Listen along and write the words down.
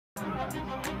And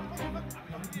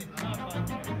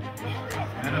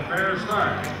a fair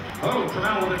start. Oh,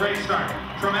 Trammell with a great start.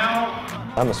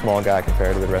 Trammell. I'm a small guy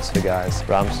compared to the rest of the guys,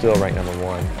 but I'm still ranked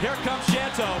 #1. Here comes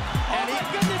Shanto, and oh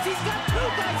my goodness, he's got 2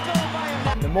 guys going by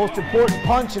him. The most important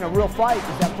punch in a real fight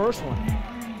is that first one.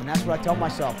 And that's what I tell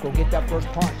myself, go get that first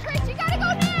punch. Chris, you gotta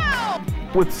go now!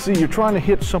 With C, you're trying to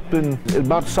hit something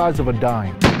about the size of a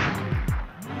dime.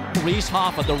 Reese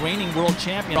Hoffa, the reigning world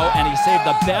champion, and he saved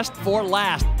the best for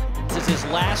last. This is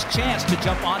his last chance to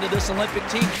jump onto this Olympic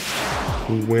team.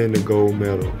 We win the gold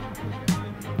medal.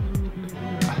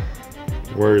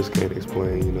 Words can't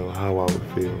explain, you know, how I would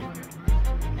feel.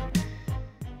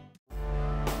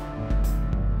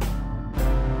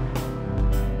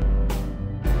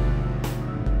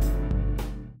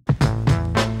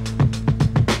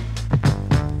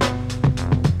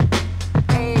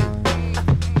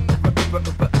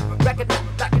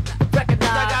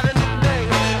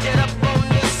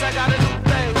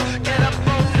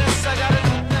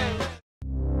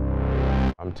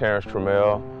 I'm Terrence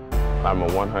Trammell. I'm a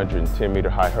 110-meter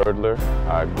high hurdler.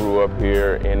 I grew up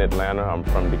here in Atlanta. I'm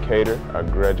from Decatur. I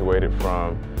graduated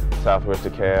from Southwest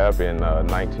DeKalb in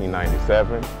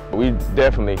 1997. We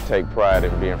definitely take pride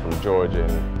in being from Georgia,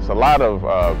 and it's a lot of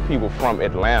people from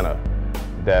Atlanta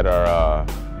that are,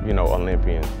 you know,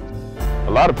 Olympians.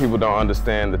 A lot of people don't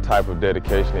understand the type of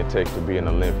dedication it takes to be an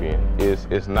Olympian.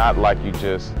 It's not like you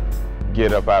just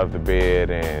get up out of the bed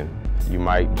and you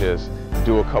might just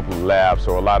do a couple of laps,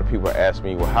 or a lot of people ask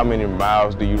me, well, how many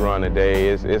miles do you run a day?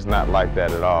 It's not like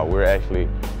that at all. We're actually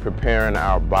preparing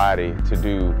our body to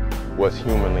do what's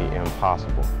humanly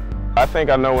impossible. I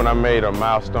think I know when I made a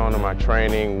milestone in my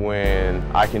training when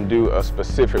I can do a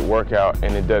specific workout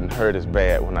and it doesn't hurt as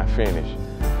bad when I finish,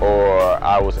 or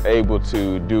I was able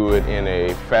to do it in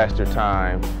a faster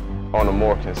time on a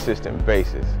more consistent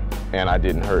basis and I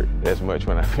didn't hurt as much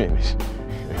when I finished.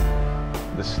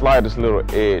 The slightest little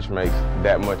edge makes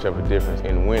that much of a difference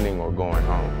in winning or going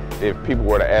home. If people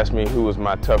were to ask me who was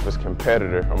my toughest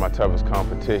competitor or my toughest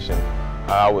competition,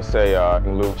 I would say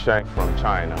Liu Shang from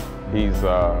China. He's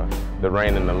the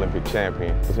reigning Olympic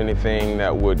champion. If anything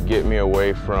that would get me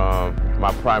away from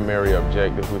my primary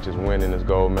objective, which is winning this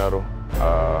gold medal,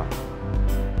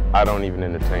 I don't even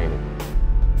entertain it.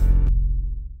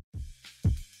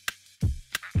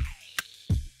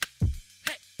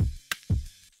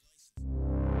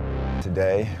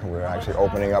 Today, we're actually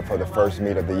opening up for the first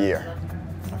meet of the year.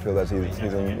 I feel that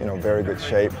he's in very good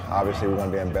shape. Obviously, we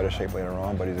want to be in better shape later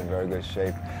on, but he's in very good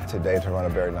shape today to run a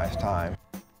very nice time.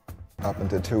 Up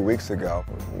until 2 weeks ago,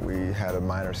 we had a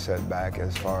minor setback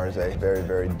as far as a very,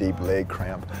 very deep leg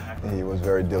cramp. He was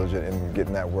very diligent in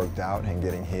getting that worked out and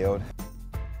getting healed.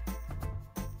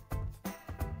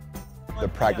 The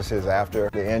practices after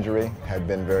the injury had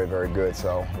been very, very good,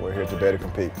 so we're here today to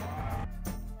compete.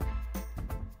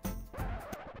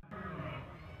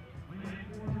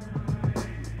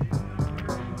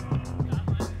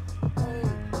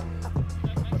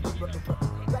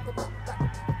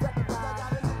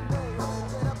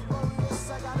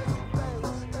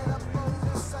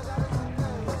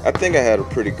 I think I had a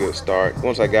pretty good start.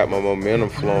 Once I got my momentum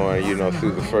flowing, you know,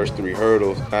 through the first 3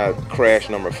 hurdles, I crashed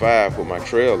number 5 with my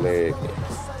trail leg.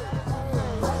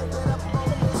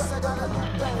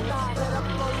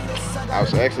 I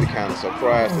was actually kind of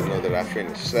surprised to know that I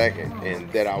finished second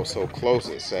and that I was so close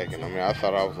at second. I mean, I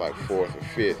thought I was like 4th or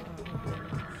 5th.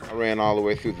 I ran all the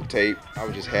way through the tape. I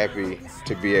was just happy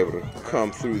to be able to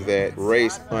come through that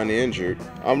race uninjured.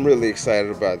 I'm really excited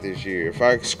about this year. If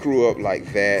I screw up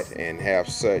like that and have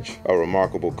such a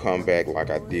remarkable comeback like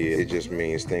I did, it just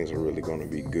means things are really going to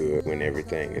be good when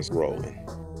everything is rolling.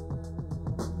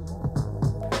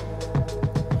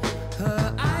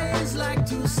 Her eyes like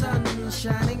 2 suns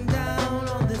shining down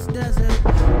on this desert.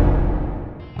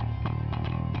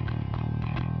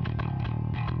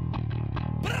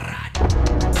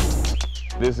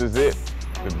 This is it,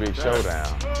 the big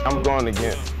showdown. I'm going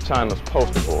against China's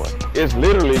poster boy. It's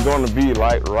literally going to be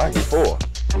like Rocky IV.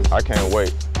 I can't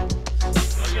wait.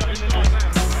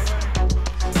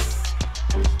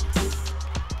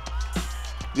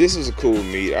 This is a cool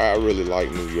meet. I really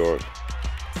like New York.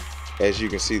 As you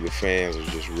can see, the fans are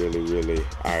just really, really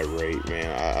irate,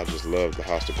 man. I just love the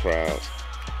hostile crowds.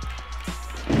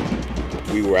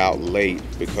 We were out late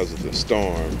because of the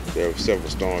storm. There were several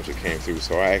storms that came through,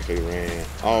 so I actually ran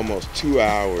almost 2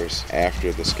 hours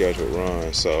after the scheduled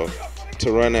run. So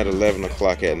to run at 11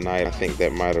 o'clock at night, I think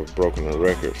that might have broken a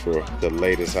record for the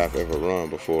latest I've ever run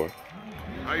before.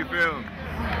 How you feeling?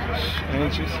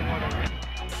 Anxious.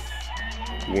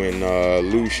 When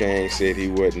Liu Shang said he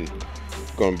wasn't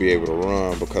going to be able to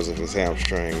run because of his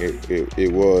hamstring,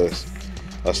 it was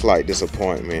a slight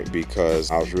disappointment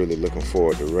because I was really looking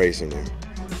forward to racing him.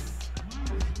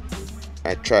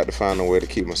 I tried to find a way to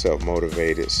keep myself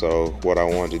motivated, so what I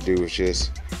wanted to do was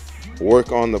just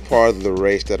work on the part of the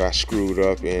race that I screwed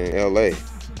up in LA.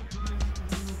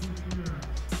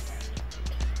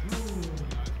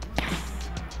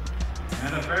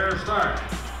 And a fair start.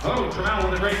 Oh, Trammell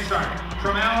with a great start.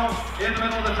 Trammell in the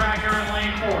middle of the track here in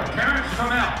lane 4. Terrence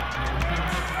Trammell.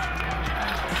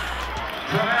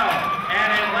 Trammell, and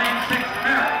in lane 6,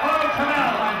 Merritt. Oh,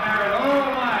 Trammell on Merritt. Oh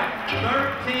my.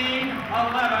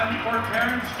 13-11 for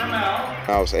Terrence Trammell.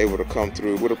 I was able to come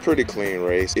through with a pretty clean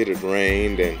race. It had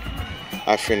rained and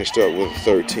I finished up with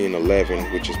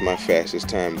 13-11, which is my fastest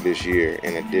time this year,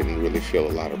 and I didn't really feel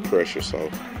a lot of pressure. So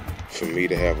for me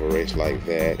to have a race like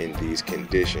that in these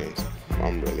conditions,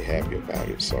 I'm really happy about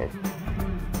it. So.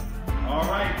 All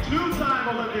right,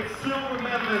 two-time Olympic silver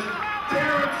medalist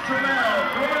Terrence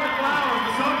Trammell throwing the flowers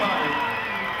to somebody.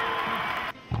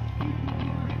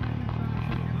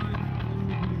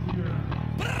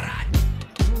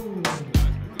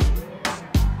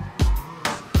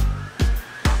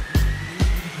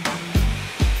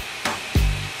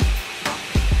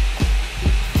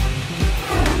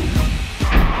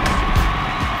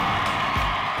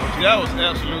 That was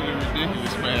absolutely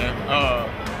ridiculous, man.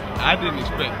 I didn't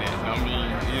expect that. I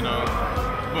mean, you know,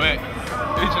 but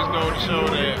it just goes to show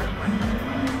that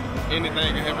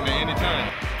anything can happen at any time.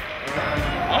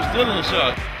 I'm still in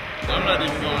shock. I'm not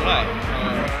even gonna lie.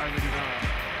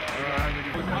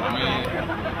 I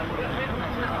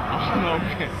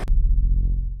mean, okay.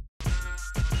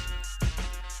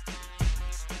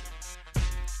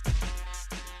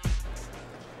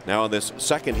 Now in this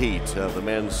second heat of the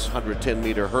men's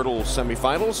 110-meter hurdle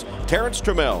semifinals, Terrence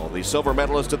Trammell, the silver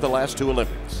medalist at the last 2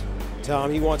 Olympics.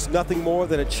 Tom, he wants nothing more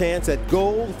than a chance at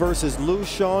gold versus Liu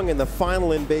Xiong in the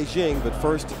final in Beijing. But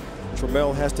first,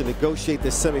 Trammell has to negotiate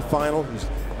this semifinal. He's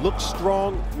looked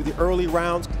strong through the early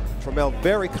rounds. Trammell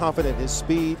very confident in his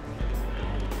speed.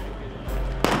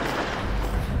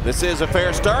 This is a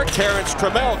fair start. Terrence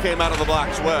Trammell came out of the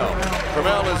blocks well.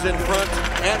 Trammell is in front.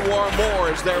 Anwar Moore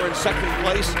is there in second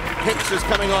place. Hicks is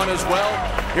coming on as well.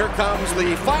 Here comes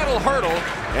the final hurdle,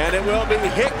 and it will be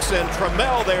Hicks and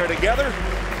Trammell there together.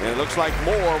 And it looks like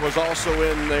Moore was also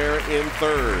in there in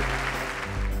third.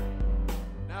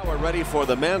 Now we're ready for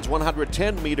the men's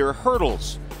 110-meter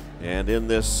hurdles. And in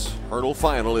this hurdle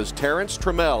final is Terrence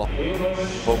Trammell,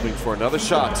 hoping for another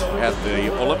shot at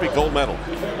the Olympic gold medal.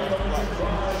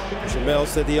 Trammell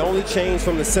said the only change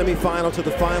from the semifinal to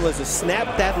the final is to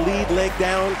snap that lead leg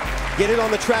down, get it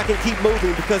on the track and keep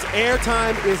moving, because air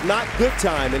time is not good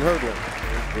time in hurdling.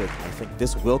 I think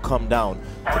this will come down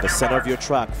to the center of your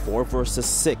track, 4 versus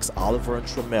 6, Oliver and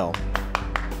Trammell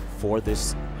for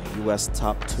this U.S.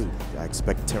 top 2. I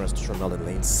expect Terrence Trammell in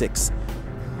lane 6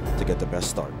 to get the best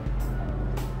start.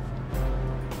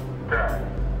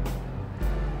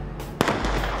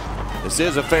 This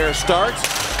is a fair start.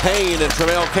 Payne and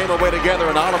Trammell came away together,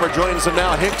 and Oliver joins them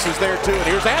now. Hicks is there too, and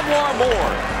here's Anwar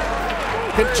Moore.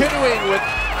 Continuing with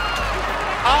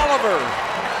Oliver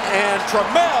and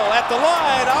Trammell at the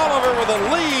line. Oliver with a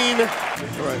lead.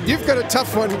 Right. You've got a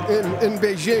tough one in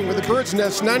Beijing with the Bird's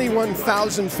Nest,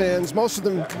 91,000 fans, most of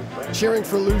them cheering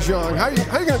for Liu Xiong. How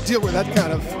are you going to deal with that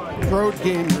kind of road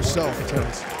game yourself,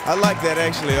 Terrence? I like that,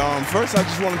 actually. First, I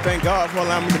just want to thank God for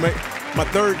allowing me to make my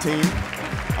third team.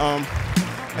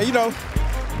 And you know,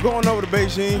 going over to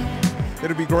Beijing,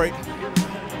 it'll be great.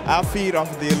 I'll feed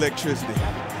off of the electricity.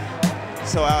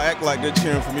 So I'll act like they're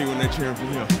cheering for me when they're cheering for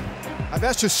him. I've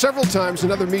asked you several times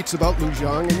in other meets about Liu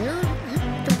Xiong, and you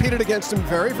competed against him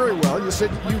very, very well. You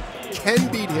said you can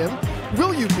beat him.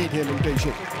 Will you beat him in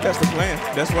Beijing? That's the plan.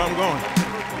 That's where I'm going.